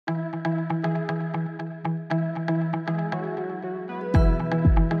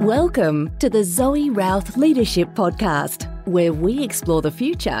Welcome to the Zoe Routh Leadership Podcast, where we explore the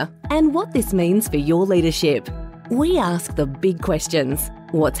future and what this means for your leadership. We ask the big questions.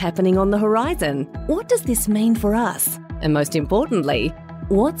 What's happening on the horizon? What does this mean for us? And most importantly,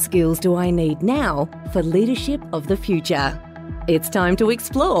 what skills do I need now for leadership of the future? It's time to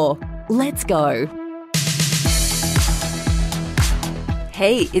explore. Let's go.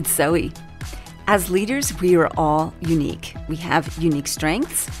 Hey, it's Zoe. As leaders, we are all unique. We have unique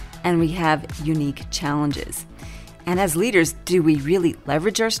strengths and we have unique challenges. And as leaders, do we really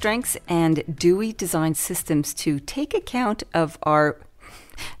leverage our strengths, and do we design systems to take account of our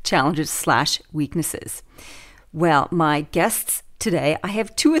challenges/weaknesses? Well, my guests today, I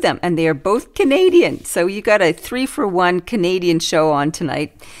have two of them, and they are both Canadian. So you got a 3-for-1 Canadian show on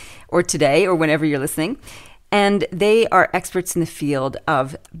tonight or today or whenever you're listening. And they are experts in the field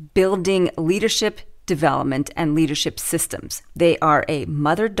of building leadership development and leadership systems. They are a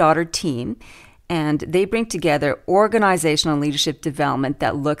mother-daughter team, and they bring together organizational leadership development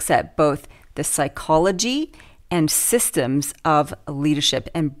that looks at both the psychology and systems of leadership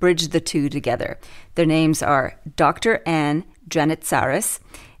and bridge the two together. Their names are Dr. Anne Dranitsaris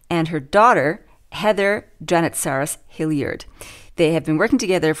and her daughter, Heather Dranitsaris-Hilliard. They have been working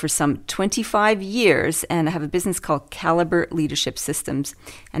together for some 25 years and have a business called Caliber Leadership Systems,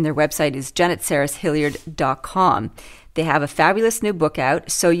 and their website is janitsaris-hilliard.com. They have a fabulous new book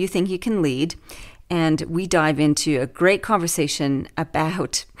out, So You Think You Can Lead, and we dive into a great conversation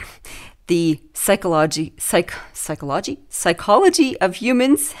about the psychology of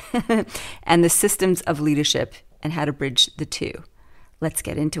humans and the systems of leadership and how to bridge the two. Let's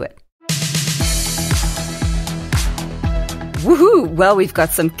get into it. Woohoo! Well, we've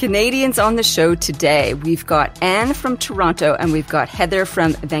got some Canadians on the show today. We've got Anne from Toronto and we've got Heather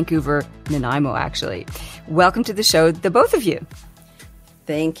from Vancouver, Nanaimo, actually. Welcome to the show, the both of you.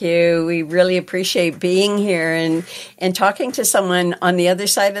 Thank you. We really appreciate being here and talking to someone on the other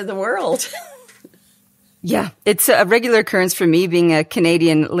side of the world. Yeah, it's a regular occurrence for me being a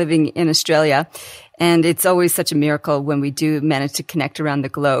Canadian living in Australia. And it's always such a miracle when we do manage to connect around the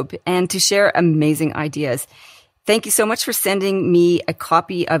globe and to share amazing ideas. Thank you so much for sending me a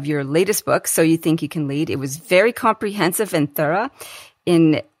copy of your latest book, So You Think You Can Lead. It was very comprehensive and thorough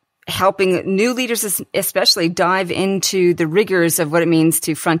in helping new leaders especially dive into the rigors of what it means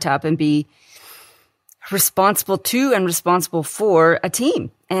to front up and be responsible to and responsible for a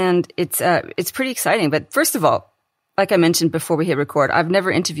team. And it's pretty exciting. But first of all, like I mentioned before we hit record, I've never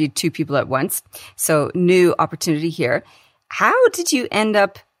interviewed two people at once. So new opportunity here. How did you end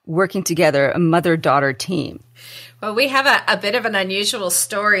up working together, a mother-daughter team? Well, we have a bit of an unusual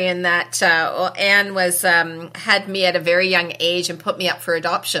story in that Anne was had me at a very young age and put me up for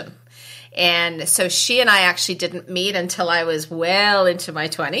adoption. And so she and I actually didn't meet until I was well into my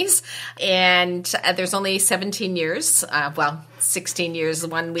 20s. And there's only 17 years, 16 years,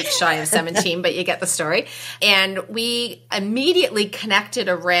 1 week shy of 17, but you get the story. And we immediately connected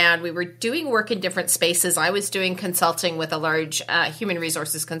around, we were doing work in different spaces. I was doing consulting with a large human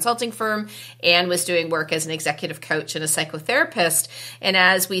resources consulting firm. Anne was doing work as an executive coach and a psychotherapist. And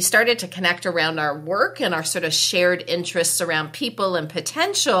as we started to connect around our work and our sort of shared interests around people and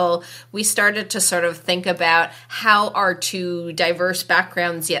potential, we started to sort of think about how our two diverse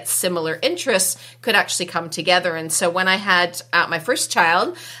backgrounds yet similar interests could actually come together. And so when I had my first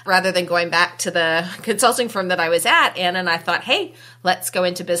child, rather than going back to the consulting firm that I was at, Anne and I thought, hey, let's go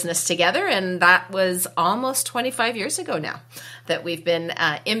into business together. And that was almost 25 years ago now that we've been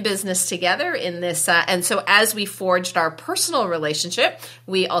in business together in this. And so as we forged our personal relationship,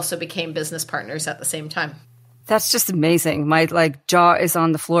 we also became business partners at the same time. That's just amazing. My jaw is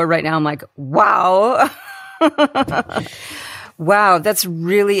on the floor right now. I'm like, wow. Wow, that's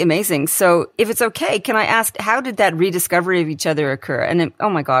really amazing. So if it's okay, can I ask, how did that rediscovery of each other occur? And then,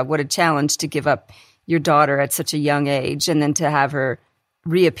 oh my God, what a challenge to give up your daughter at such a young age and then to have her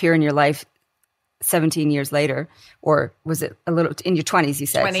reappear in your life 17 years later. Or was it a little in your 20s, you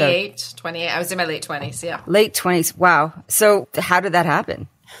said? 28. I was in my late 20s, yeah. Late 20s, wow. So how did that happen?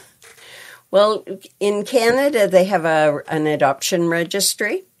 Well, in Canada, they have an adoption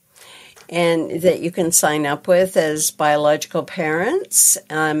registry, and that you can sign up with as biological parents,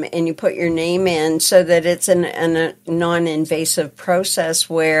 and you put your name in so that it's a non-invasive process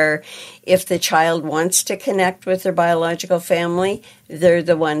where if the child wants to connect with their biological family, they're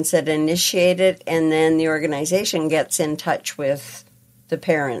the ones that initiate it, and then the organization gets in touch with the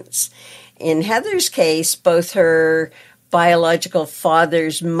parents. In Heather's case, both her biological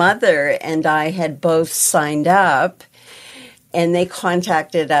father's mother and I had both signed up. And they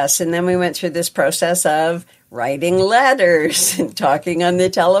contacted us. And then we went through this process of writing letters and talking on the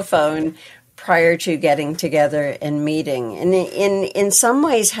telephone prior to getting together and meeting. And in some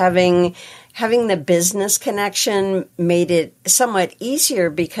ways, having the business connection made it somewhat easier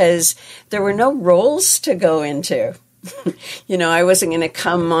because there were no roles to go into. I wasn't going to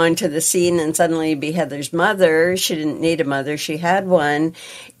come onto the scene and suddenly be Heather's mother. She didn't need a mother. She had one.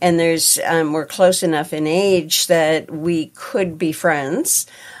 And we're close enough in age that we could be friends.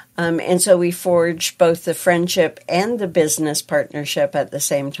 And so we forged both the friendship and the business partnership at the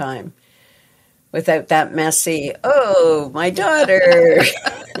same time. Without that messy, oh, my daughter.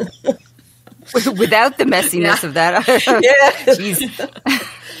 Without the messiness of that. Yeah. Jeez.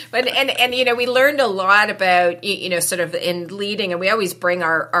 And we learned a lot about, sort of in leading, and we always bring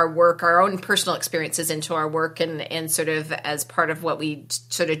our work, our own personal experiences into our work and sort of as part of what we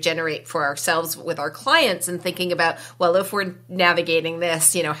sort of generate for ourselves with our clients and thinking about, well, if we're navigating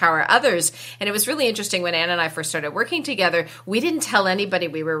this, how are others? And it was really interesting when Anne and I first started working together, we didn't tell anybody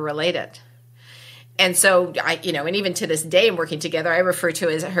we were related. And so, and even to this day, working together, I refer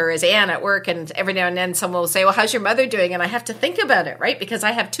to her as Anne at work. And every now and then someone will say, well, how's your mother doing? And I have to think about it, right? Because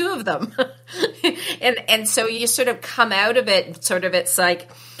I have two of them. and so you sort of come out of it, sort of, it's like,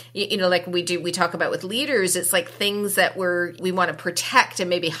 like we talk about with leaders, it's like things that we want to protect and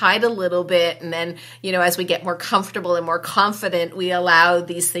maybe hide a little bit. And then, as we get more comfortable and more confident, we allow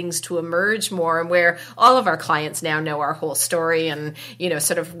these things to emerge more, and where all of our clients now know our whole story and,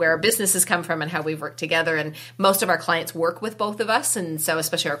 sort of where our businesses come from and how we've worked together. And most of our clients work with both of us. And so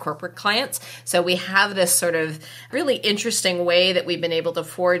especially our corporate clients. So we have this sort of really interesting way that we've been able to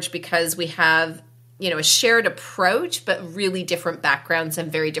forge because we have a shared approach, but really different backgrounds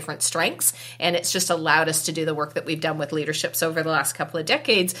and very different strengths. And it's just allowed us to do the work that we've done with leaderships over the last couple of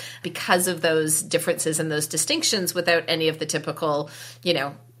decades because of those differences and those distinctions without any of the typical,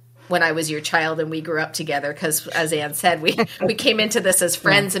 when I was your child and we grew up together. Because as Anne said, we came into this as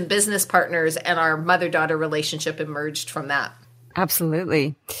friends and business partners, and our mother-daughter relationship emerged from that.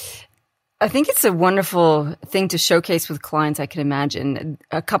 Absolutely. I think it's a wonderful thing to showcase with clients, I can imagine.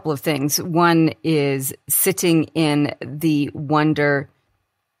 A couple of things. One is sitting in the wonder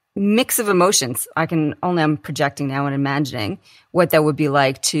mix of emotions. I'm projecting now and imagining what that would be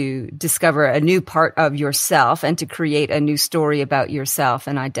like to discover a new part of yourself and to create a new story about yourself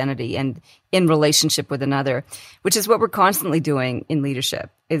and identity and in relationship with another, which is what we're constantly doing in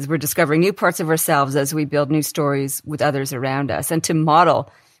leadership, is we're discovering new parts of ourselves as we build new stories with others around us, and to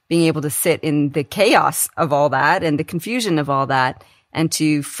model being able to sit in the chaos of all that and the confusion of all that and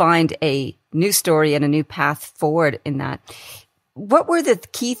to find a new story and a new path forward in that. What were the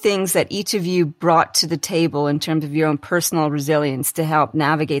key things that each of you brought to the table in terms of your own personal resilience to help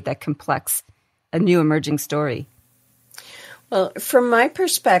navigate that complex, a new emerging story? Well, from my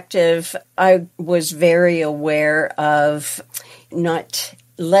perspective, I was very aware of not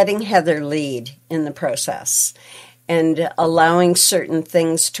letting Heather lead in the process, and allowing certain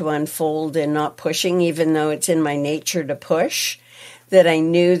things to unfold and not pushing, even though it's in my nature to push, that I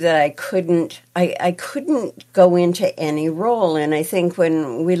knew that I couldn't go into any role. And I think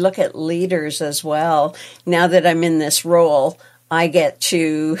when we look at leaders as well, now that I'm in this role, I get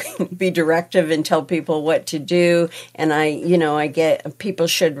to be directive and tell people what to do. And I get, people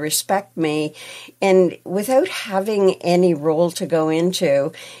should respect me. And without having any role to go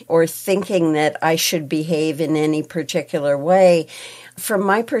into or thinking that I should behave in any particular way, from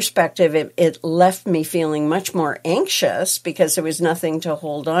my perspective, it left me feeling much more anxious because there was nothing to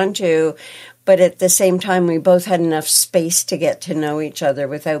hold on to. But at the same time, we both had enough space to get to know each other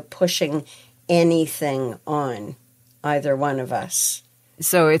without pushing anything on either one of us.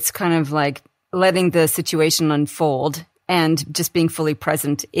 So it's kind of like letting the situation unfold and just being fully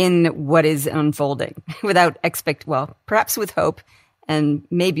present in what is unfolding without perhaps with hope and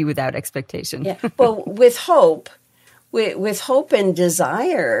maybe without expectation. Yeah. Well, with hope and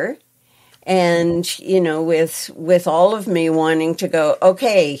desire, and, with all of me wanting to go,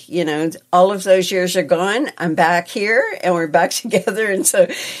 okay, all of those years are gone. I'm back here and we're back together. And so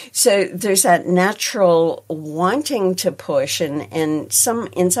there's that natural wanting to push and in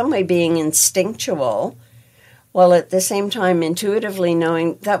some way being instinctual, while at the same time intuitively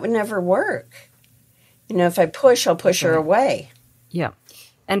knowing that would never work. If I push, I'll push her away. Yeah.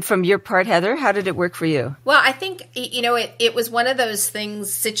 And from your part, Heather, how did it work for you? Well, I think, it was one of those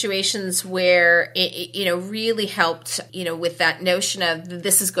situations where it really helped, with that notion of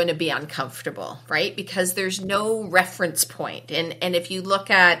this is going to be uncomfortable, right? Because there's no reference point. And if you look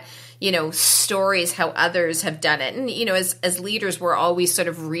at, stories, how others have done it. And, as leaders, we're always sort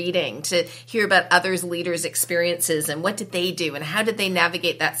of reading to hear about others' leaders' experiences and what did they do and how did they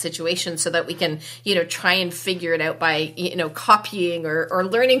navigate that situation so that we can, try and figure it out by, copying or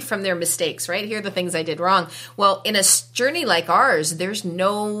learning from their mistakes, right? Here are the things I did wrong. Well, in a journey like ours, there's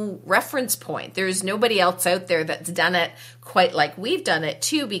no reference point. There's nobody else out there that's done it quite like we've done it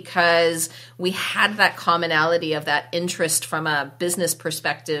too, because we had that commonality of that interest from a business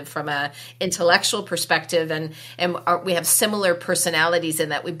perspective, from a intellectual perspective, and we have similar personalities in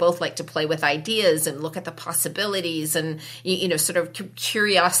that we both like to play with ideas and look at the possibilities and sort of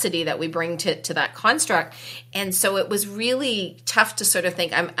curiosity that we bring to that construct. And so it was really tough to sort of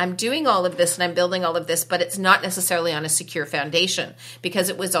think, I'm doing all of this and I'm building all of this, but it's not necessarily on a secure foundation because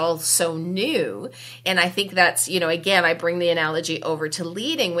it was all so new. And I think that's, again, I bring the analogy over to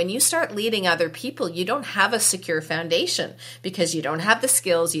leading. When you start leading other people, you don't have a secure foundation because you don't have the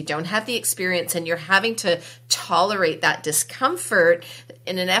skills, you don't have the experience, and you're having to tolerate that discomfort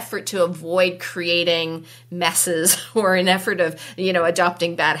in an effort to avoid creating messes or an effort of,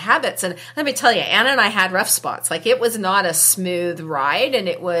 adopting bad habits. And let me tell you, Anna and I had rough spots. Like, it was not a smooth ride, and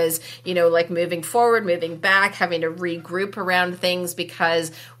it was, like moving forward, moving back, having to regroup around things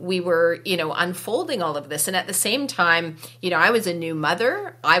because we were, unfolding all of this. And at the same time, I was a new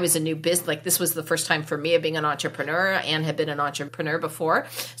mother. I was a new business. Like, this was the first time for me of being an entrepreneur. Anne had been an entrepreneur before.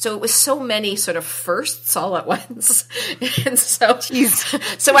 So it was so many sort of firsts all at once. And so,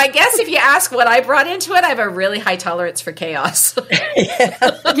 so I guess if you ask what I brought into it, I have a really high tolerance for chaos.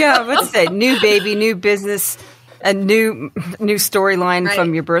 Yeah, let's say new baby, new business, a new storyline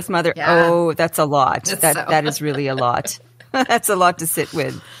from your birth mother. Yeah. Oh, that's a lot. That is really a lot. That's a lot to sit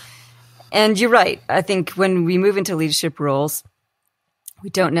with. And you're right. I think when we move into leadership roles, we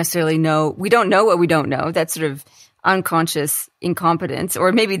don't necessarily know. We don't know what we don't know. That's sort of unconscious incompetence,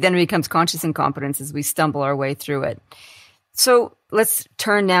 or maybe then it becomes conscious incompetence as we stumble our way through it. So let's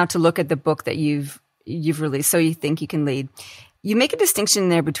turn now to look at the book that you've released, So You Think You Can Lead. You make a distinction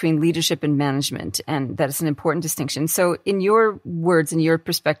there between leadership and management, and that is an important distinction. So in your words, in your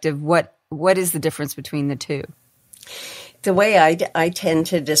perspective, what is the difference between the two? The way I tend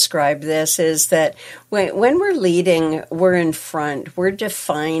to describe this is that when we're leading, we're in front, we're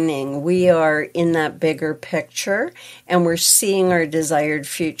defining, we are in that bigger picture, and we're seeing our desired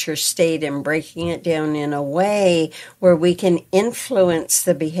future state and breaking it down in a way where we can influence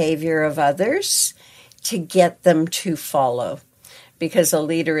the behavior of others to get them to follow. Because a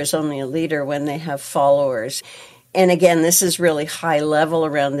leader is only a leader when they have followers. And again, this is really high level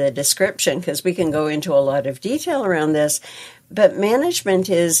around the description because we can go into a lot of detail around this. But management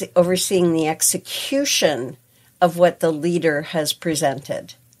is overseeing the execution of what the leader has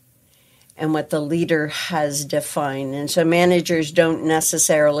presented and what the leader has defined. And so managers don't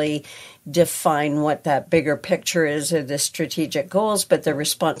necessarily define what that bigger picture is or the strategic goals, but they're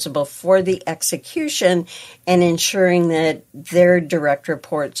responsible for the execution and ensuring that their direct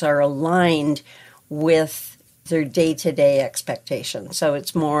reports are aligned with their day-to-day expectations. So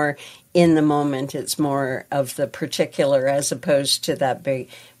it's more in the moment, it's more of the particular as opposed to that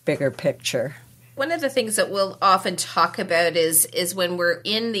bigger picture. One of the things that we'll often talk about is when we're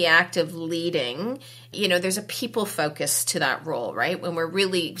in the act of leading, there's a people focus to that role, right? When we're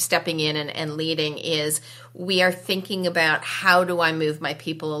really stepping in and leading is we are thinking about how do I move my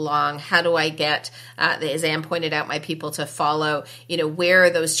people along? How do I get, as Anne pointed out, my people to follow? Where are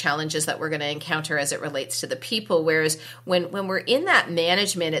those challenges that we're going to encounter as it relates to the people? Whereas when we're in that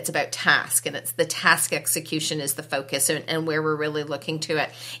management, it's about task, and it's the task execution is the focus and where we're really looking to it.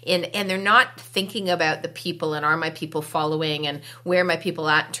 And they're not thinking about the people and are my people following and where are my people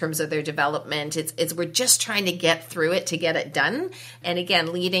at in terms of their development. It's we're just trying to get through it to get it done. And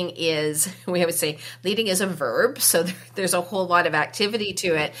again, leading is, we always say, leading is a verb, so there's a whole lot of activity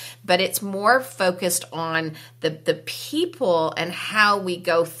to it, but it's more focused on the people and how we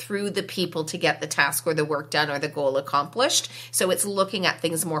go through the people to get the task or the work done or the goal accomplished. So it's looking at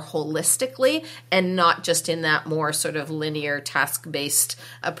things more holistically and not just in that more sort of linear task-based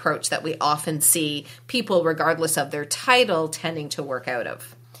approach that we often see people, regardless of their title, tending to work out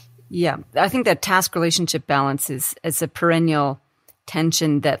of. Yeah, I think that task-relationship balance is a perennial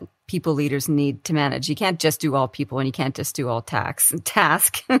tension that people leaders need to manage. You can't just do all people and you can't just do all task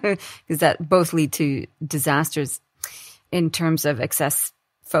because that both lead to disasters in terms of excess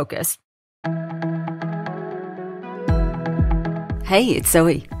focus. Hey, it's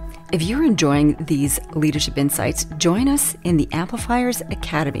Zoe. If you're enjoying these leadership insights, join us in the Amplifiers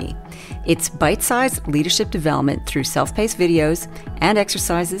Academy. It's bite-sized leadership development through self-paced videos and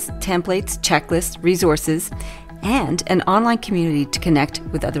exercises, templates, checklists, resources, and an online community to connect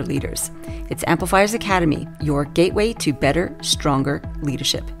with other leaders. It's Amplifiers Academy, your gateway to better, stronger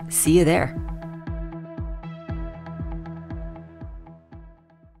leadership. See you there.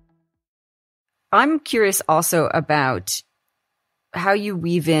 I'm curious also about how you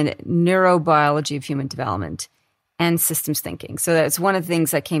weave in neurobiology of human development and systems thinking. So that's one of the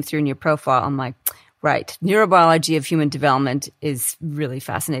things that came through in your profile. I'm like, right, neurobiology of human development is really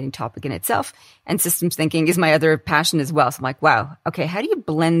fascinating topic in itself. And systems thinking is my other passion as well. So I'm like, wow, okay, how do you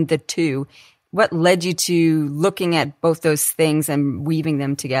blend the two? What led you to looking at both those things and weaving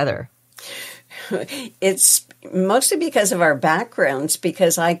them together? It's mostly because of our backgrounds,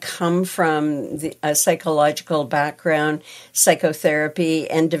 because I come from a psychological background, psychotherapy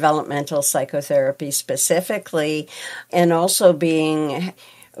and developmental psychotherapy specifically, and also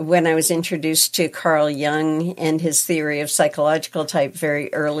when I was introduced to Carl Jung and his theory of psychological type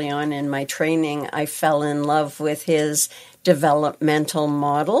very early on in my training, I fell in love with his developmental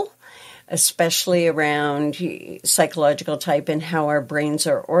model, especially around psychological type and how our brains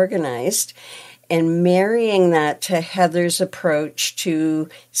are organized, and marrying that to Heather's approach to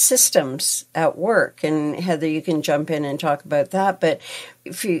systems at work. And Heather, you can jump in and talk about that. But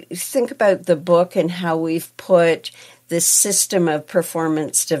if you think about the book and how we've put this system of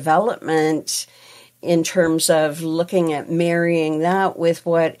performance development in terms of looking at marrying that with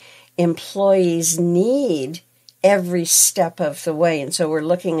what employees need every step of the way. And so we're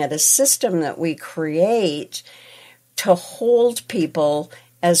looking at a system that we create to hold people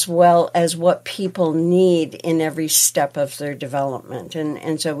as well as what people need in every step of their development.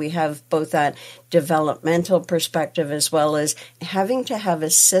 And so we have both that developmental perspective as well as having to have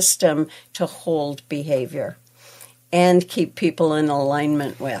a system to hold behavior and keep people in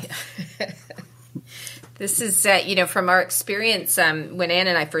alignment with. This is, from our experience, when Anne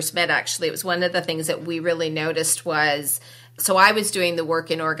and I first met, actually, it was one of the things that we really noticed was, so I was doing the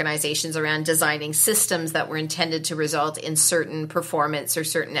work in organizations around designing systems that were intended to result in certain performance or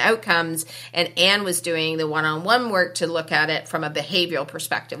certain outcomes, and Anne was doing the one-on-one work to look at it from a behavioral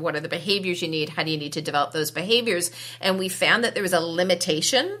perspective. What are the behaviors you need? How do you need to develop those behaviors? And we found that there was a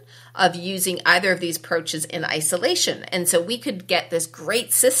limitation of using either of these approaches in isolation. And so we could get this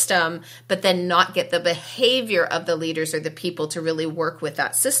great system, but then not get the behavior of the leaders or the people to really work with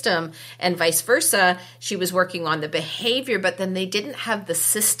that system, and vice versa. She was working on the behavior, but then they didn't have the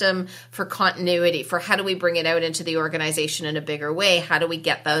system for continuity, for how do we bring it out into the organization in a bigger way? How do we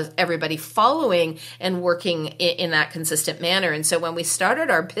get everybody following and working in that consistent manner? And so when we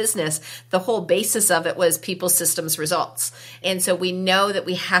started our business, the whole basis of it was people, systems, results. And so we know that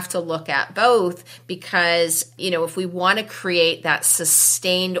we have to look at both because, if we want to create that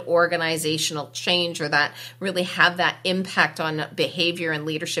sustained organizational change or that really have that impact on behavior and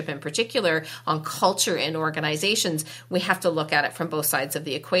leadership in particular, on culture in organizations, we have to look at it from both sides of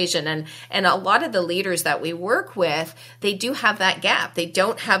the equation. And a lot of the leaders that we work with, they do have that gap. They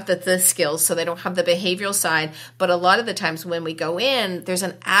don't have the skills, so they don't have the behavioral side. But a lot of the times when we go in, there's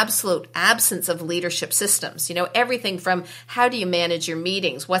an absolute absence of leadership systems. Everything from how do you manage your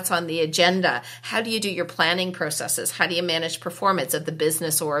meetings? What's on the agenda? How do you do your planning processes? How do you manage performance of the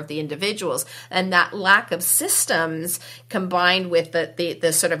business or of the individuals? And that lack of systems combined with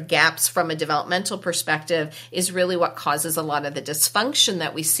the sort of gaps from a developmental perspective is really what causes a lot of the dysfunction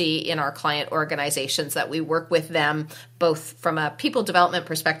that we see in our client organizations, that we work with them both from a people development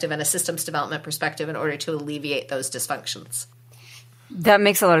perspective and a systems development perspective in order to alleviate those dysfunctions. That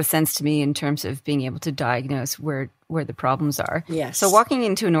makes a lot of sense to me in terms of being able to diagnose where the problems are. Yes. So walking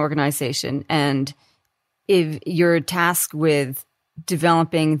into an organization, and if you're tasked with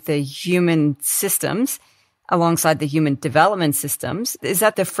developing the human systems alongside the human development systems, is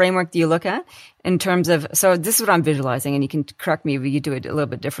that the framework that you look at in terms of, so this is what I'm visualizing, and you can correct me if you do it a little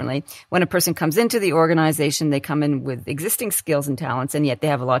bit differently. When a person comes into the organization, they come in with existing skills and talents, and yet they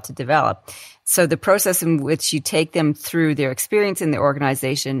have a lot to develop. So the process in which you take them through their experience in the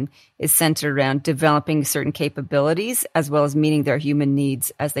organization is centered around developing certain capabilities as well as meeting their human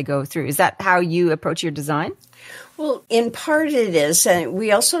needs as they go through. Is that how you approach your design? Well, in part it is. And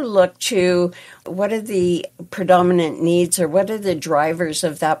we also look to what are the predominant needs or what are the drivers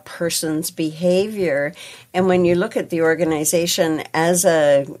of that person's behavior. And when you look at the organization as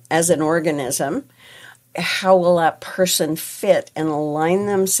an organism, how will that person fit and align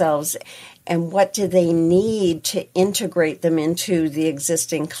themselves, and what do they need to integrate them into the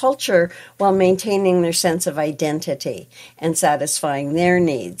existing culture while maintaining their sense of identity and satisfying their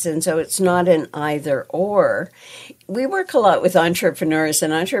needs? And so it's not an either or. we work a lot with entrepreneurs,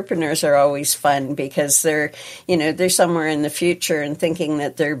 and entrepreneurs are always fun because they're somewhere in the future and thinking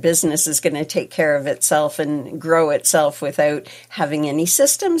that their business is going to take care of itself and grow itself without having any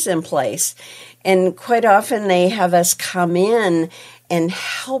systems in place. And quite often they have us come in and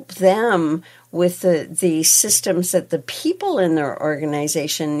help them with the systems that the people in their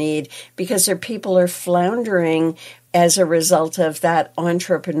organization need, because their people are floundering as a result of that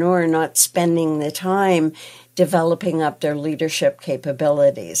entrepreneur not spending the time developing up their leadership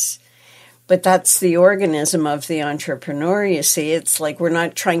capabilities. But that's the organism of the entrepreneur, you see. It's like we're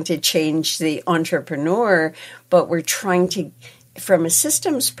not trying to change the entrepreneur, but we're trying to, from a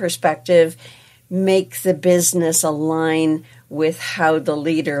systems perspective, make the business align with how the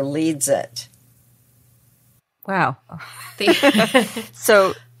leader leads it. Wow.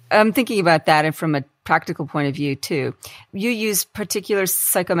 So I'm thinking about that, and from a practical point of view too. You use particular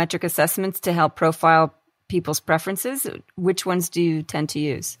psychometric assessments to help profile people's preferences. Which ones do you tend to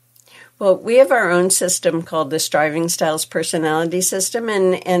use? Well, we have our own system called the Striving Styles Personality System,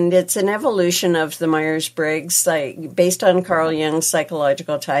 and it's an evolution of the Myers-Briggs, based on Carl Jung's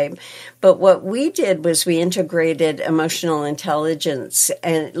psychological type. But what we did was we integrated emotional intelligence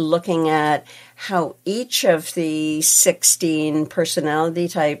and looking at how each of the 16 personality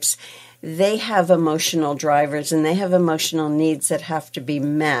types, they have emotional drivers and they have emotional needs that have to be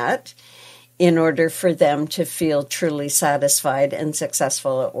met in order for them to feel truly satisfied and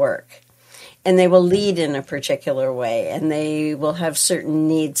successful at work. And they will lead in a particular way, and they will have certain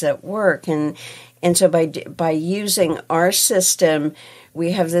needs at work. And so by using our system,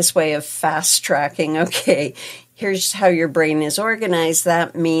 we have this way of fast tracking, okay, here's how your brain is organized.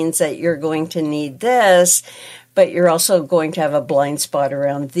 That means that you're going to need this, but you're also going to have a blind spot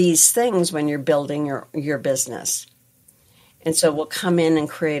around these things when you're building your business. And so we'll come in and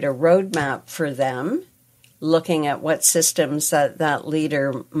create a roadmap for them, looking at what systems that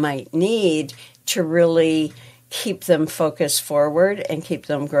leader might need to really keep them focused forward and keep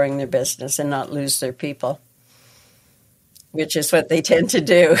them growing their business and not lose their people, which is what they tend to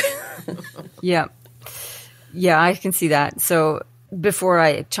do. Yeah. Yeah, I can see that. So before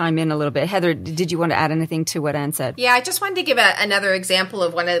I chime in a little bit, Heather, did you want to add anything to what Anne said? Yeah, I just wanted to give another example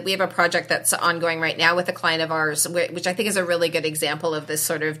of we have a project that's ongoing right now with a client of ours, which I think is a really good example of this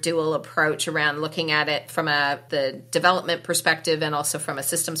sort of dual approach around looking at it from the development perspective and also from a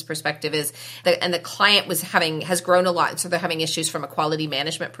systems perspective. And the client has grown a lot, so they're having issues from a quality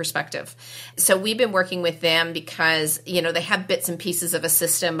management perspective. So we've been working with them because, they have bits and pieces of a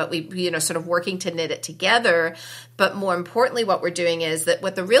system, but we, sort of working to knit it together. But more importantly, what we're doing is that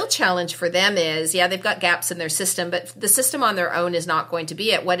what the real challenge for them is, they've got gaps in their system, but the system on their own is not going to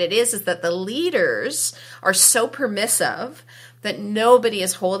be it. What it is that the leaders are so permissive that nobody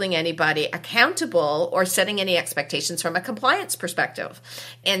is holding anybody accountable or setting any expectations from a compliance perspective.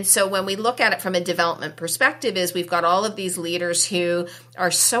 And so when we look at it from a development perspective is we've got all of these leaders who are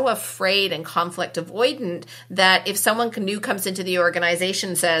so afraid and conflict avoidant that if someone new comes into the organization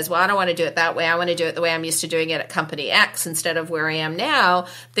and says, well, I don't want to do it that way, I want to do it the way I'm used to doing it at company X instead of where I am now,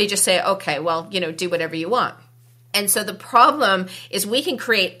 they just say, okay, well, do whatever you want. And so the problem is we can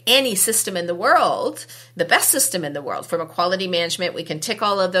create any system in the world, the best system in the world. From a quality management, we can tick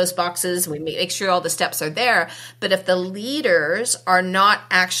all of those boxes. We make sure all the steps are there. But if the leaders are not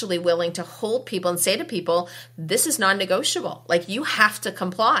actually willing to hold people and say to people, this is non-negotiable, like you have to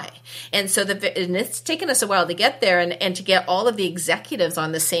comply. And so and it's taken us a while to get there and to get all of the executives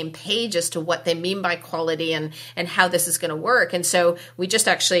on the same page as to what they mean by quality and how this is going to work. And so we just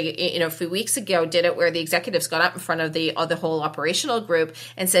actually, a few weeks ago did it where the executives got up in front of the whole operational group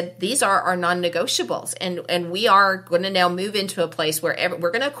and said, these are our non-negotiables. And we are going to now move into a place where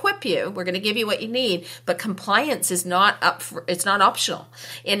we're going to equip you. We're going to give you what you need, but compliance is not it's not optional.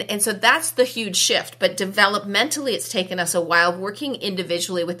 And so that's the huge shift. But developmentally, it's taken us a while working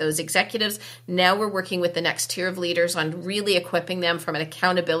individually with those executives. Now we're working with the next tier of leaders on really equipping them from an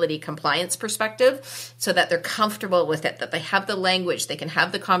accountability compliance perspective so that they're comfortable with it, that they have the language, they can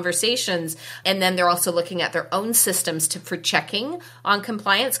have the conversations. And then they're also looking at their own systems for checking on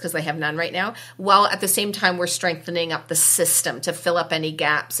compliance because they have none right now, while at the same time we're strengthening up the system to fill up any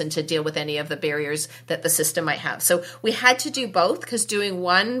gaps and to deal with any of the barriers that the system might have. So we had to do both because doing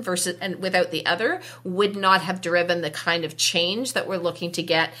one and without the other would not have driven the kind of change that we're looking to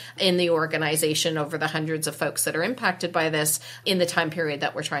get in the organization over the hundreds of folks that are impacted by this in the time period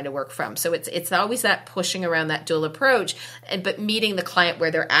that we're trying to work from. So it's always that pushing around that dual approach, but meeting the client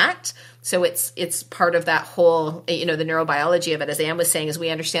where they're at So it's part of that whole, the neurobiology of it, as Anne was saying, is we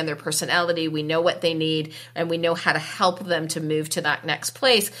understand their personality, we know what they need, and we know how to help them to move to that next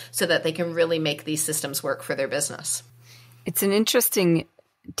place so that they can really make these systems work for their business. It's an interesting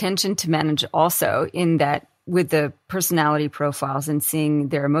tension to manage also, in that with the personality profiles and seeing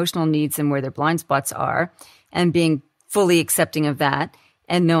their emotional needs and where their blind spots are, and being fully accepting of that,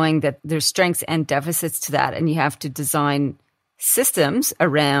 and knowing that there's strengths and deficits to that, and you have to design systems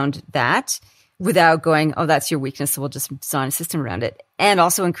around that without going, oh, that's your weakness, so we'll just design a system around it, and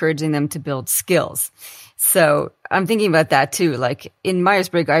also encouraging them to build skills. So I'm thinking about that too. Like in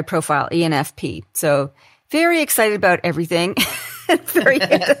Myers-Briggs, I profile ENFP. So very excited about everything. Very,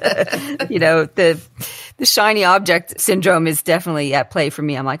 the shiny object syndrome is definitely at play for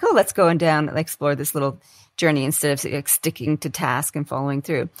me. I'm like, oh, let's go down and explore this little journey instead of like sticking to task and following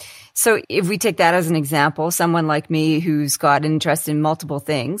through. So if we take that as an example, someone like me who's got interest in multiple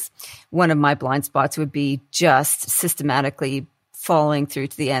things, one of my blind spots would be just systematically following through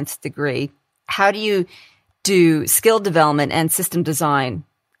to the nth degree. How do you do skill development and system design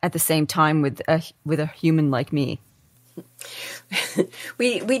at the same time with a human like me?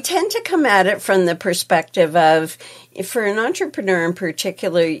 We tend to come at it from the perspective of, for an entrepreneur in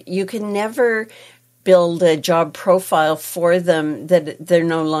particular, you can never build a job profile for them that they're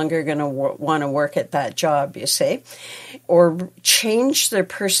no longer going to want to work at that job, you see, or change their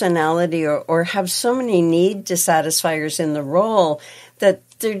personality or have so many need dissatisfiers in the role that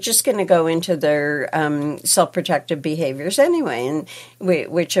they're just going to go into their self-protective behaviors anyway, and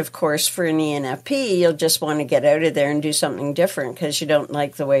which, of course, for an ENFP, you'll just want to get out of there and do something different because you don't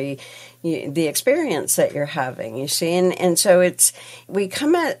like the way the experience that you're having, you see. And so we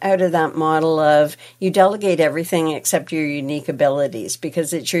come out of that model of you delegate everything except your unique abilities,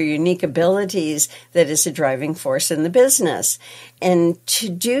 because it's your unique abilities that is the driving force in the business. And to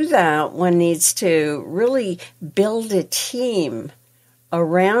do that, one needs to really build a team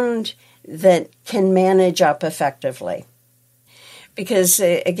around that can manage up effectively. Because,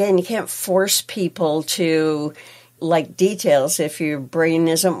 again, you can't force people to like details if your brain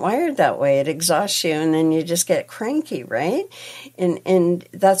isn't wired that way. It exhausts you, and then you just get cranky, right? And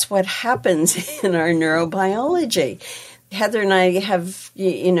that's what happens in our neurobiology. Heather and I have,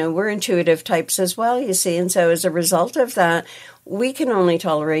 we're intuitive types as well, you see, and so as a result of that, we can only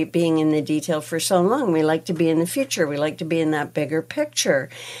tolerate being in the detail for so long. We like to be in the future. We like to be in that bigger picture.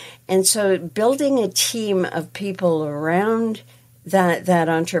 And so building a team of people around that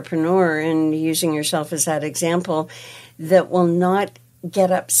entrepreneur, and using yourself as that example, that will not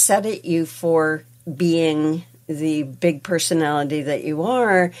get upset at you for being the big personality that you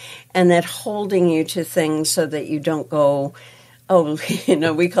are, and that holding you to things so that you don't go, oh,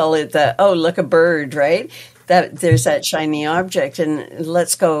 we call it look, a bird, right? That there's that shiny object, and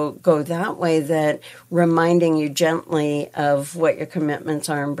let's go that way, that reminding you gently of what your commitments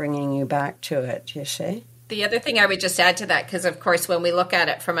are and bringing you back to it, you see? The other thing I would just add to that, because of course, when we look at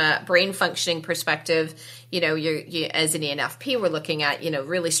it from a brain functioning perspective, you as an ENFP, we're looking at,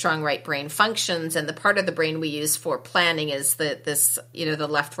 really strong right brain functions. And the part of the brain we use for planning is the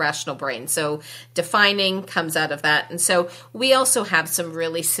left rational brain. So defining comes out of that. And so we also have some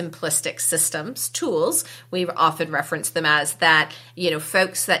really simplistic systems, tools. We've often referenced them as that,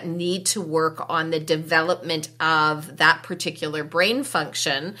 folks that need to work on the development of that particular brain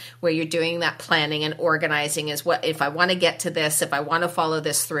function, where you're doing that planning and organizing is what, if I want to get to this, if I want to follow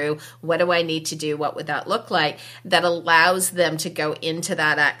this through, what do I need to do? What would that look like? That allows them to go into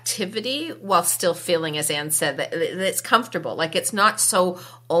that activity while still feeling, as Anne said, that it's comfortable. Like it's not so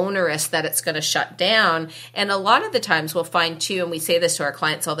onerous that it's going to shut down. And a lot of the times we'll find too, and we say this to our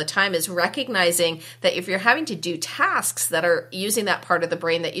clients all the time, is recognizing that if you're having to do tasks that are using that part of the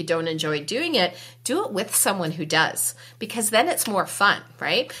brain that you don't enjoy doing it, do it with someone who does, because then it's more fun,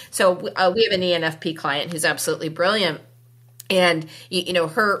 right? So we have an ENFP client who's absolutely brilliant. And,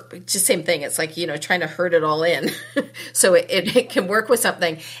 her, just same thing. It's like, trying to herd it all in so it can work with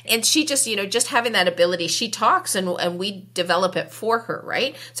something. And she just, just having that ability, she talks and we develop it for her,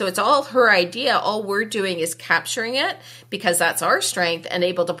 right? So it's all her idea. All we're doing is capturing it, because that's our strength, and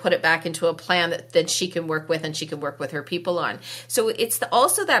able to put it back into a plan that then she can work with and she can work with her people on. So it's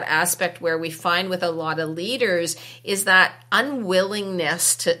also that aspect where we find with a lot of leaders is that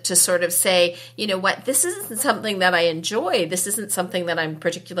unwillingness to sort of say, this isn't something that I enjoy. This isn't something that I'm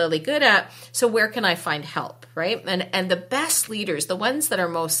particularly good at. So where can I find help, right? And the best leaders, the ones that are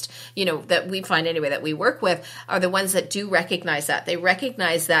most, that we find anyway, that we work with, are the ones that do recognize that. They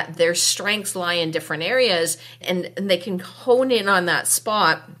recognize that their strengths lie in different areas, and they can hone in on that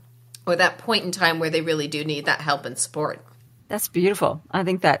spot or that point in time where they really do need that help and support. That's beautiful. I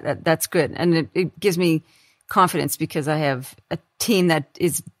think that's good. And it gives me confidence because I have a team that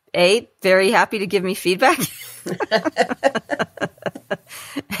is very happy to give me feedback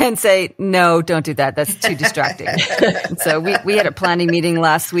and say, no, don't do that. That's too distracting. And so we had a planning meeting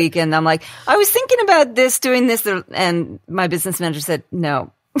last week and I'm like, I was thinking about doing this. And my business manager said,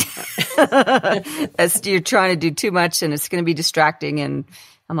 no, you're trying to do too much and it's going to be distracting. And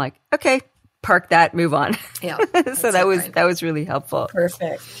I'm like, okay, park that, move on. Yeah. So that was really helpful.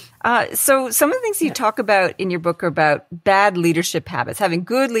 Perfect. So some of the things you talk about in your book are about bad leadership habits, having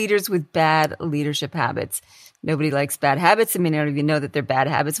good leaders with bad leadership habits. Nobody likes bad habits. I mean, I don't even know that they're bad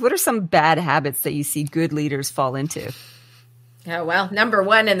habits. What are some bad habits that you see good leaders fall into? Yeah, well, number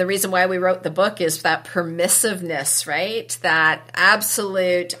one, and the reason why we wrote the book is that permissiveness, right? That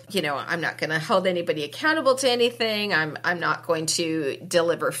absolute, I'm not going to hold anybody accountable to anything. I'm not going to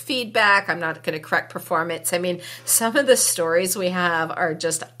deliver feedback. I'm not going to correct performance. I mean, some of the stories we have are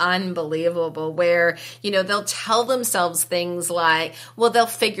just unbelievable where, they'll tell themselves things like, well, they'll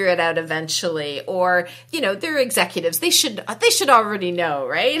figure it out eventually, or, they're executives. They should already know,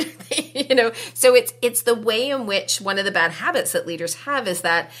 right? So it's the way in which one of the bad habits that leaders have is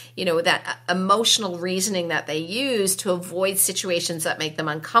that, that emotional reasoning that they use to avoid situations that make them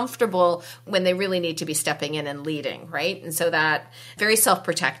uncomfortable when they really need to be stepping in and leading, right? And so that very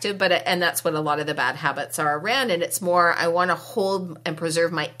self-protective, and that's what a lot of the bad habits are around. And it's more, I want to hold and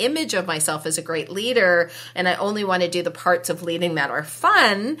preserve my image of myself as a great leader. And I only want to do the parts of leading that are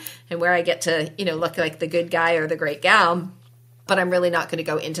fun and where I get to, look like the good guy or the great gal. But I'm really not going to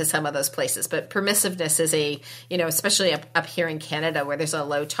go into some of those places. But permissiveness is especially up here in Canada where there's a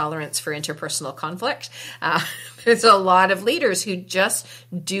low tolerance for interpersonal conflict. There's a lot of leaders who just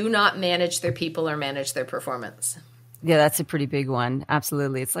do not manage their people or manage their performance. Yeah, that's a pretty big one.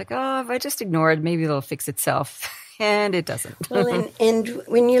 Absolutely. It's like, if I just ignore it, maybe it'll fix itself. And it doesn't. Well, and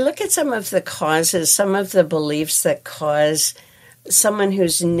when you look at some of the causes, some of the beliefs that cause someone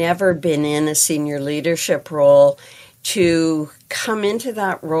who's never been in a senior leadership role to come into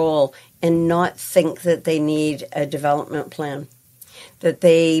that role and not think that they need a development plan, that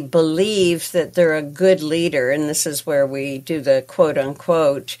they believe that they're a good leader. And this is where we do the quote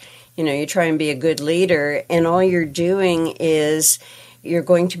unquote, you try and be a good leader and all you're doing is you're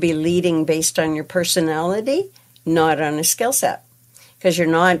going to be leading based on your personality, not on a skill set. Because you're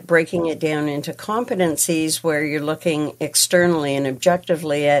not breaking it down into competencies where you're looking externally and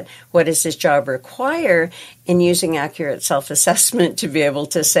objectively at what does this job require and using accurate self-assessment to be able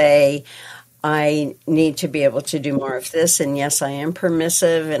to say, I need to be able to do more of this. And yes, I am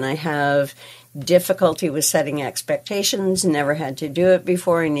permissive and I have difficulty with setting expectations, never had to do it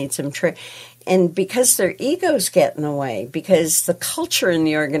before. I need some And because their egos get in the way, because the culture in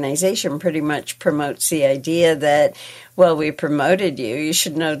the organization pretty much promotes the idea that, well, we promoted you, you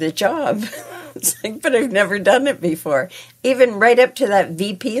should know the job. It's like, but I've never done it before. Even right up to that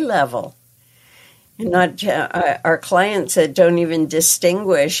VP level. And not our clients that don't even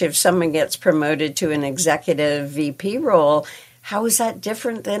distinguish if someone gets promoted to an executive VP role, how is that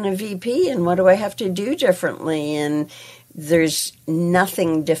different than a VP? And what do I have to do differently? And there's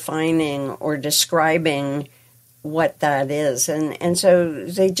nothing defining or describing what that is. And so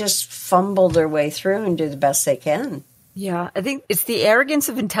they just fumble their way through and do the best they can. Yeah, I think it's the arrogance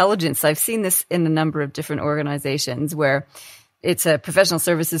of intelligence. I've seen this in a number of different organizations where it's a professional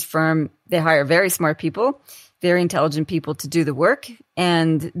services firm. They hire very smart people, very intelligent people to do the work.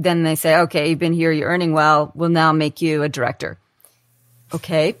 And then they say, okay, you've been here, you're earning well, we'll now make you a director.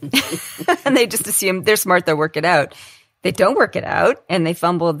 Okay. And they just assume they're smart, they'll work it out. They don't work it out and they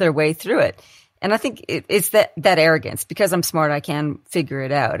fumble their way through it. And I think it's that arrogance. Because I'm smart, I can figure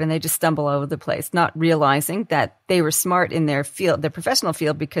it out. And they just stumble all over the place, not realizing that they were smart in their field, their professional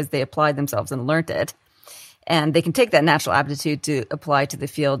field, because they applied themselves and learned it. And they can take that natural aptitude to apply to the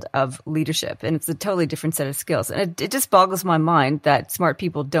field of leadership. And it's a totally different set of skills. And it just boggles my mind that smart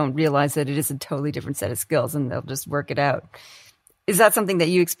people don't realize that it is a totally different set of skills and they'll just work it out. Is that something that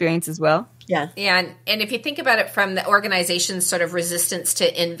you experience as well? Yeah. Yeah. And if you think about it from the organization's sort of resistance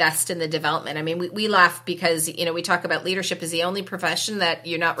to invest in the development, I mean, we laugh because, we talk about leadership as the only profession that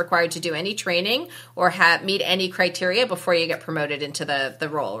you're not required to do any training or meet any criteria before you get promoted into the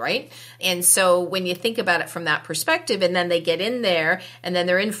role, right? And so when you think about it from that perspective, and then they get in there and then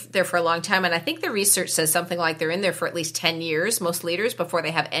they're in there for a long time. And I think the research says something like they're in there for at least 10 years, most leaders, before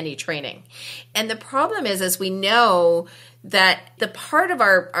they have any training. And the problem is, as we know, that the part of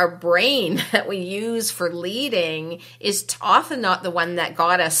our brain that we use for leading is often not the one that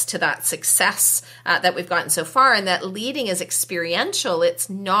got us to that success that we've gotten so far, and that leading is experiential. It's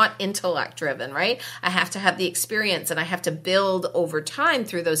not intellect driven, right? I have to have the experience and I have to build over time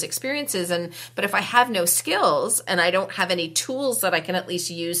through those experiences. But if I have no skills and I don't have any tools that I can at least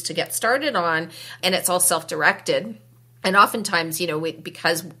use to get started on, and it's all self-directed, and oftentimes,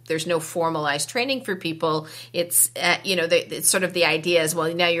 because there's no formalized training for people, it's, it's sort of the idea is,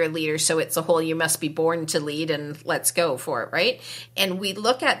 well, now you're a leader, so it's a whole, you must be born to lead and let's go for it, right? And we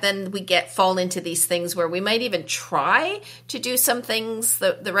look at, then we fall into these things where we might even try to do some things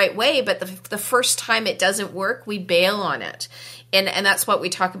the right way, but the first time it doesn't work, we bail on it. And that's what we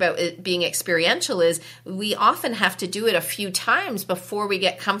talk about it being experiential, is we often have to do it a few times before we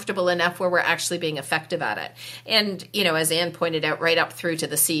get comfortable enough where we're actually being effective at it. And, as Anne pointed out, right up through to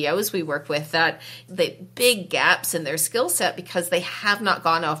the CEOs we work with, that the big gaps in their skill set because they have not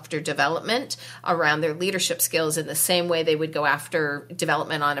gone after development around their leadership skills in the same way they would go after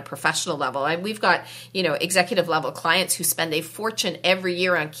development on a professional level. And we've got, executive level clients who spend a fortune every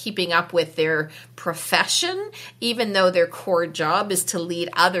year on keeping up with their profession, even though their core job is to lead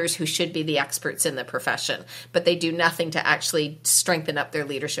others who should be the experts in the profession, but they do nothing to actually strengthen up their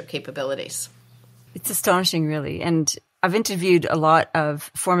leadership capabilities. It's astonishing, really. And I've interviewed a lot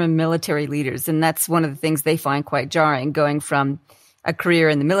of former military leaders, and that's one of the things they find quite jarring, going from a career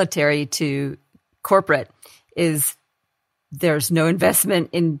in the military to corporate, is there's no investment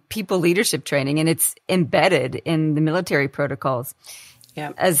in people leadership training, and it's embedded in the military protocols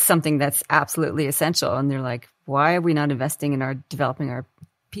as something that's absolutely essential. And they're like, why are we not investing in developing our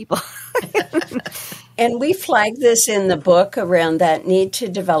people? And we flag this in the book around that need to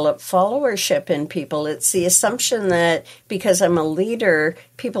develop followership in people. It's the assumption that because I'm a leader,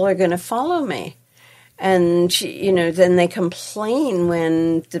 people are going to follow me. And, then they complain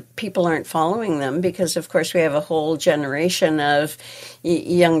when the people aren't following them because, of course, we have a whole generation of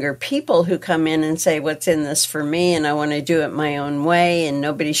younger people who come in and say, what's in this for me? And I want to do it my own way and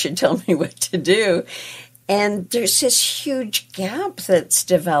nobody should tell me what to do. And there's this huge gap that's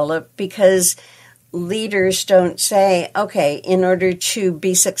developed because leaders don't say, okay, in order to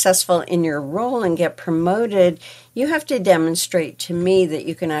be successful in your role and get promoted, you have to demonstrate to me that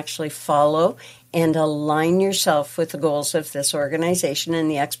you can actually follow and align yourself with the goals of this organization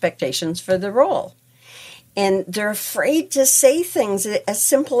and the expectations for the role. And they're afraid to say things as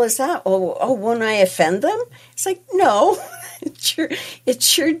simple as that. Oh, won't I offend them? It's like, no,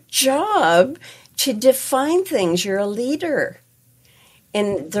 it's your job to define things. You're a leader.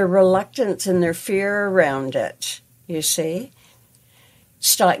 And their reluctance and their fear around it, you see,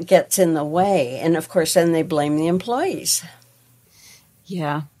 gets in the way. And, of course, then they blame the employees.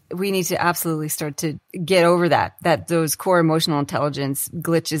 Yeah. We need to absolutely start to get over that those core emotional intelligence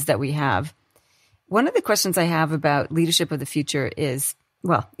glitches that we have. One of the questions I have about leadership of the future is,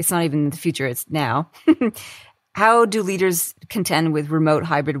 well, it's not even the future, it's now. How do leaders contend with remote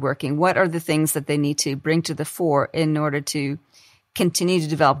hybrid working? What are the things that they need to bring to the fore in order to continue to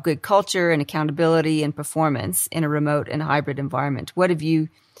develop good culture and accountability and performance in a remote and hybrid environment? What have you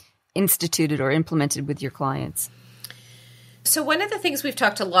instituted or implemented with your clients? So one of the things we've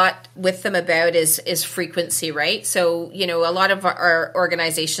talked a lot with them about is frequency, right? So, a lot of our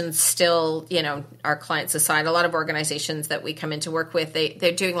organizations still, our clients aside, a lot of organizations that we come into work with,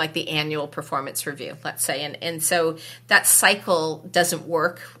 they're doing like the annual performance review, let's say. And so that cycle doesn't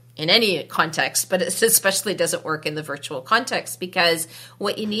work in any context, but it especially doesn't work in the virtual context, because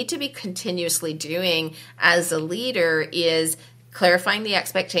what you need to be continuously doing as a leader is clarifying the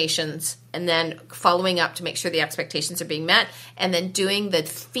expectations and then following up to make sure the expectations are being met, and then doing the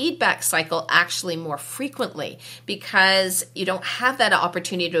feedback cycle actually more frequently, because you don't have that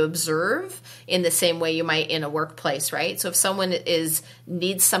opportunity to observe in the same way you might in a workplace, right? So if someone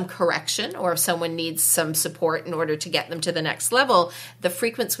needs some correction, or if someone needs some support in order to get them to the next level, the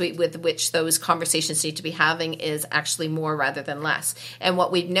frequency with which those conversations need to be having is actually more rather than less. And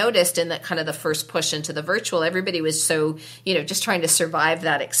what we've noticed in that kind of the first push into the virtual, everybody was so, just trying to survive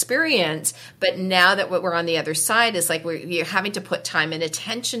that experience. But now that what we're on the other side is like you're having to put time and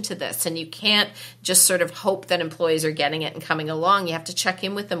attention to this, and you can't just sort of hope that employees are getting it and coming along. You have to check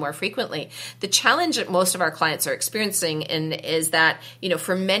in with them more frequently. The challenge that most of our clients are experiencing is that,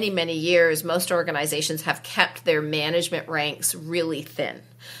 for many, many years, most organizations have kept their management ranks really thin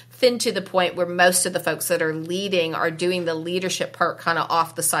thin to the point where most of the folks that are leading are doing the leadership part kind of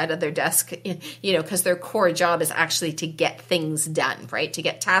off the side of their desk, because their core job is actually to get things done, right? To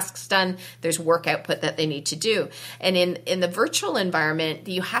get tasks done. There's work output that they need to do. And in the virtual environment,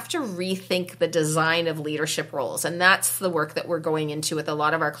 you have to rethink the design of leadership roles. And that's the work that we're going into with a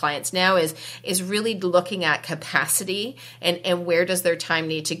lot of our clients now is really looking at capacity and where does their time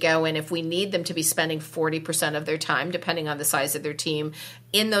need to go. And if we need them to be spending 40% of their time, depending on the size of their team,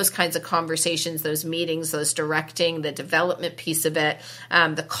 in those kinds of conversations, those meetings, those directing, the development piece of it,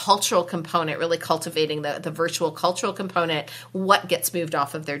 the cultural component, really cultivating the virtual cultural component, what gets moved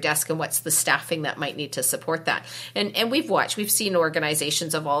off of their desk and what's the staffing that might need to support that. And we've seen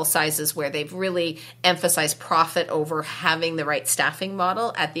organizations of all sizes where they've really emphasized profit over having the right staffing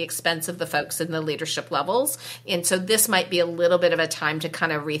model at the expense of the folks in the leadership levels. And so this might be a little bit of a time to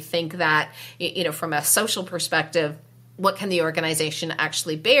kind of rethink that, from a social perspective. What can the organization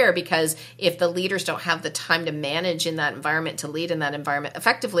actually bear? Because if the leaders don't have the time to manage in that environment, to lead in that environment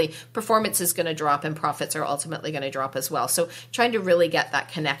effectively, performance is going to drop and profits are ultimately going to drop as well. So trying to really get that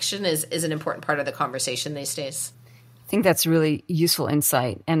connection is an important part of the conversation these days. I think that's really useful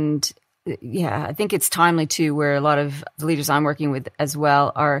insight. And yeah, I think it's timely too, where a lot of the leaders I'm working with as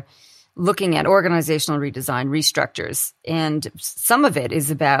well are looking at organizational redesign, restructures. And some of it is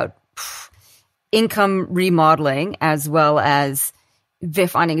about income remodeling, as well as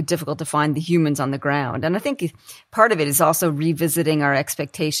finding it difficult to find the humans on the ground. And I think part of it is also revisiting our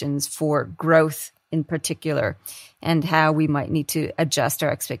expectations for growth in particular, and how we might need to adjust our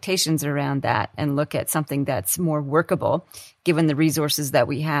expectations around that and look at something that's more workable given the resources that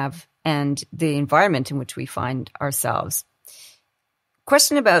we have and the environment in which we find ourselves.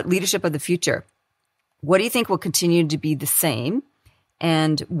 Question about leadership of the future. What do you think will continue to be the same,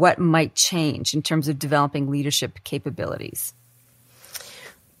 and what might change in terms of developing leadership capabilities?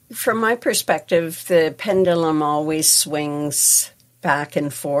 From my perspective, the pendulum always swings back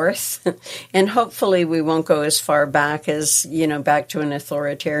and forth. And hopefully we won't go as far back as, back to an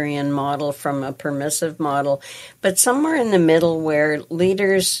authoritarian model from a permissive model, but somewhere in the middle where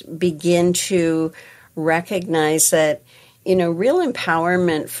leaders begin to recognize that, real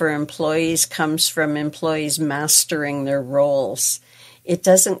empowerment for employees comes from employees mastering their roles. It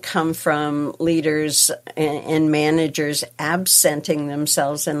doesn't come from leaders and managers absenting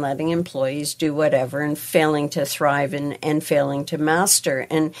themselves and letting employees do whatever and failing to thrive and failing to master.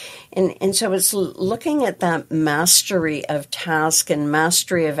 And so it's looking at that mastery of task and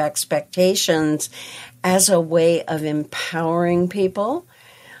mastery of expectations as a way of empowering people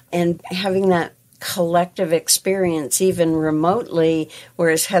and having that collective experience, even remotely,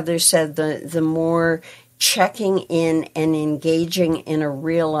 whereas Heather said the more checking in and engaging in a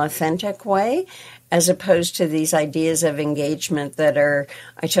real, authentic way, as opposed to these ideas of engagement that are,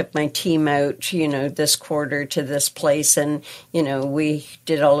 I took my team out, this quarter to this place, and, we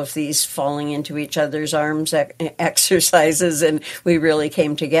did all of these falling into each other's arms exercises, and we really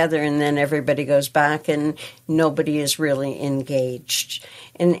came together, and then everybody goes back and nobody is really engaged.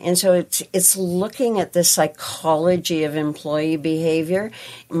 And so it's looking at the psychology of employee behavior.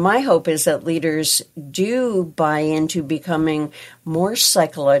 My hope is that leaders do buy into becoming more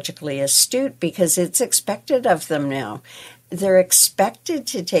psychologically astute, because it's expected of them now. They're expected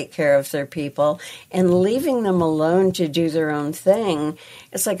to take care of their people, and leaving them alone to do their own thing,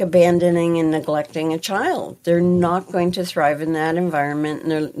 it's like abandoning and neglecting a child. They're not going to thrive in that environment,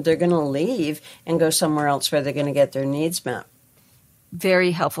 and they're going to leave and go somewhere else where they're going to get their needs met.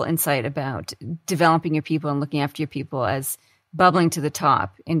 Very helpful insight about developing your people and looking after your people as bubbling to the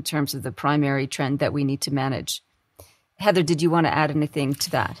top in terms of the primary trend that we need to manage. Heather, did you want to add anything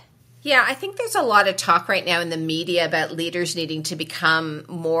to that? Yeah, I think there's a lot of talk right now in the media about leaders needing to become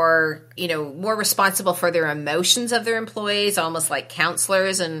more responsible for their emotions of their employees, almost like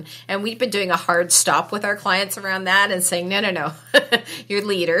counselors. And we've been doing a hard stop with our clients around that and saying, no, you're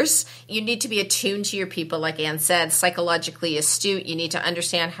leaders. You need to be attuned to your people, like Anne said, psychologically astute. You need to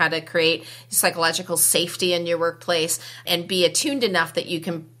understand how to create psychological safety in your workplace and be attuned enough that you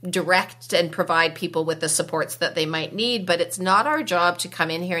can direct and provide people with the supports that they might need. But it's not our job to come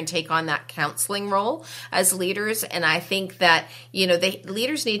in here and take on that counseling role as leaders. And I think that,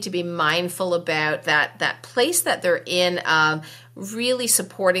 leaders need to be mindful about that place that they're in, really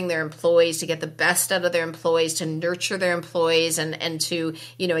supporting their employees to get the best out of their employees, to nurture their employees, and to,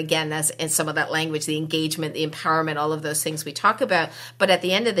 again, as in some of that language, the engagement, the empowerment, all of those things we talk about. But at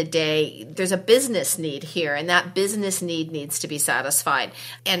the end of the day, there's a business need here, and that business need needs to be satisfied.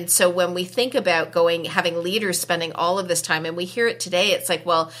 And so when we think about having leaders spending all of this time, and we hear it today, it's like,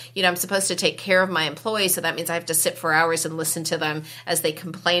 well, I'm supposed to take care of my employees, so that means I have to sit for hours and listen to them as they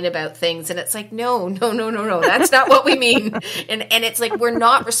complain about things. And it's like, no, that's not what we mean. And it's like, we're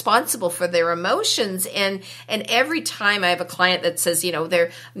not responsible for their emotions. And every time I have a client that says,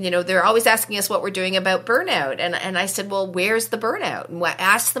 they're always asking us what we're doing about burnout. And I said, well, where's the burnout? And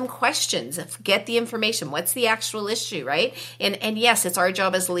ask them questions, get the information. What's the actual issue, right? And yes, it's our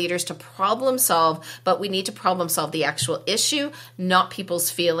job as leaders to problem solve, but we need to problem solve the actual issue, not people's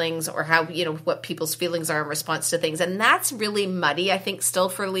feelings or how, what people's feelings are in response to things. And that's really muddy, I think, still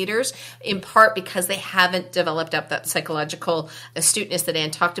for leaders, in part because they haven't developed up that psychological astuteness that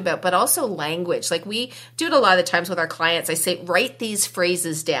Anne talked about, but also language. Like we do it a lot of the times with our clients. I say, write these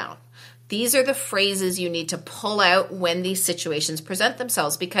phrases down. These are the phrases you need to pull out when these situations present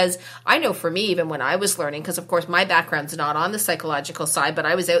themselves. Because I know for me, even when I was learning, because of course my background's not on the psychological side, but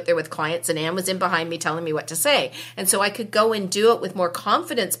I was out there with clients and Anne was in behind me telling me what to say. And so I could go and do it with more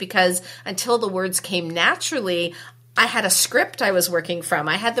confidence because until the words came naturally, I had a script I was working from.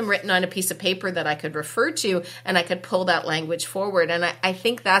 I had them written on a piece of paper that I could refer to, and I could pull that language forward. And I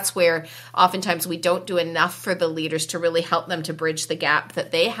think that's where oftentimes we don't do enough for the leaders to really help them to bridge the gap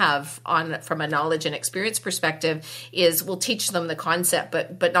that they have from a knowledge and experience perspective. Is we'll teach them the concept,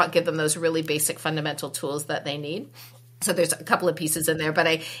 but not give them those really basic fundamental tools that they need. So there's a couple of pieces in there,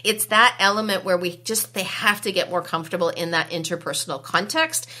 but it's that element where they have to get more comfortable in that interpersonal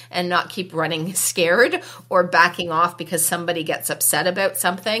context and not keep running scared or backing off because somebody gets upset about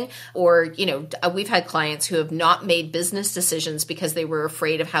something. Or, we've had clients who have not made business decisions because they were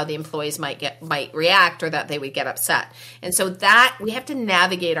afraid of how the employees might react or that they would get upset. And so that we have to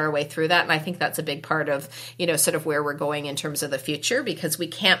navigate our way through that. And I think that's a big part of, sort of where we're going in terms of the future, because we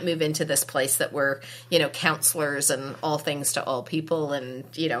can't move into this place that we're, counselors and all things to all people, and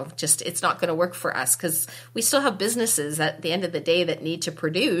just it's not going to work for us because we still have businesses at the end of the day that need to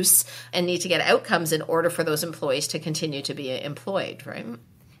produce and need to get outcomes in order for those employees to continue to be employed, right?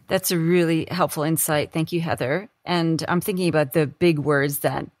 That's a really helpful insight. Thank you, Heather. And I'm thinking about the big words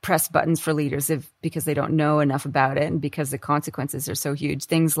that press buttons for leaders because they don't know enough about it and because the consequences are so huge.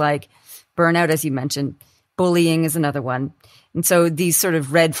 Things like burnout, as you mentioned, bullying is another one. And so these sort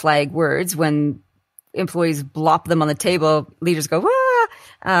of red flag words, when employees blop them on the table, leaders go,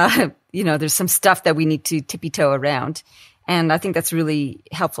 there's some stuff that we need to tippy-toe around. And I think that's really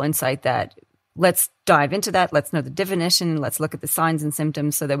helpful insight that let's dive into that. Let's know the definition. Let's look at the signs and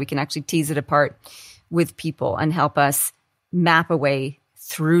symptoms so that we can actually tease it apart with people and help us map a way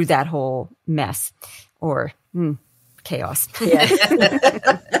through that whole mess or chaos.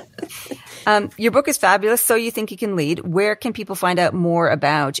 Yeah. Your book is fabulous, So You Think You Can Lead. Where can people find out more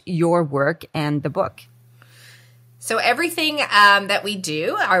about your work and the book? So everything that we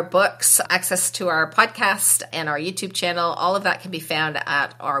do, our books, access to our podcast and our YouTube channel, all of that can be found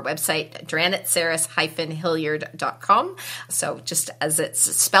at our website, Dranitsaris-Hilliard.com. So just as it's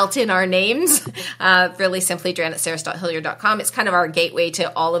spelt in our names, really simply Dranitsaris.Hilliard.com. It's kind of our gateway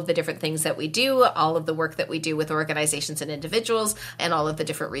to all of the different things that we do, all of the work that we do with organizations and individuals, and all of the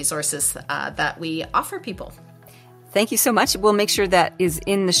different resources that we offer people. Thank you so much. We'll make sure that is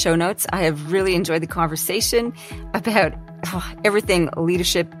in the show notes. I have really enjoyed the conversation about everything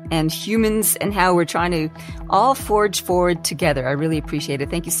leadership and humans and how we're trying to all forge forward together. I really appreciate it.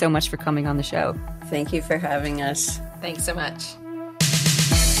 Thank you so much for coming on the show. Thank you for having us. Thanks so much.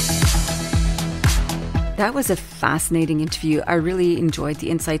 That was a fascinating interview. I really enjoyed the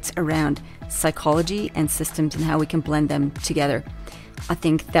insights around psychology and systems and how we can blend them together. I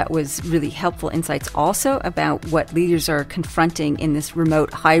think that was really helpful insights also about what leaders are confronting in this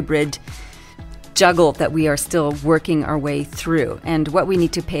remote hybrid juggle that we are still working our way through and what we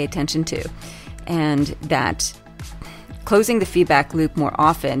need to pay attention to. And that closing the feedback loop more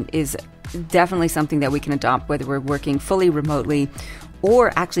often is definitely something that we can adopt, whether we're working fully remotely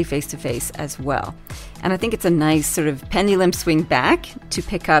or actually face-to-face as well. And I think it's a nice sort of pendulum swing back to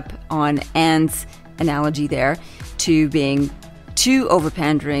pick up on Anne's analogy there to being too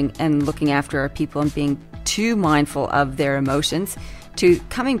over-pandering and looking after our people and being too mindful of their emotions, to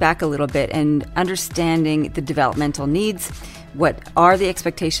coming back a little bit and understanding the developmental needs, what are the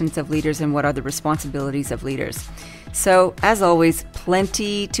expectations of leaders and what are the responsibilities of leaders. So, as always,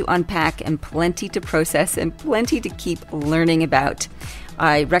 plenty to unpack and plenty to process and plenty to keep learning about.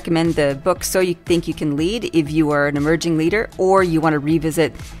 I recommend the book So You Think You Can Lead if you are an emerging leader or you want to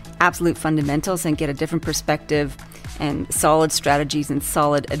revisit absolute fundamentals and get a different perspective and solid strategies and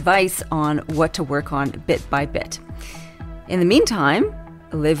solid advice on what to work on bit by bit. In the meantime,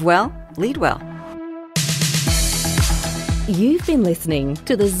 live well, lead well. You've been listening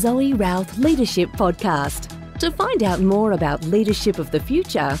to the Zoe Routh Leadership Podcast. To find out more about leadership of the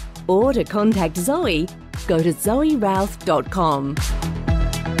future or to contact Zoe, go to zoerouth.com.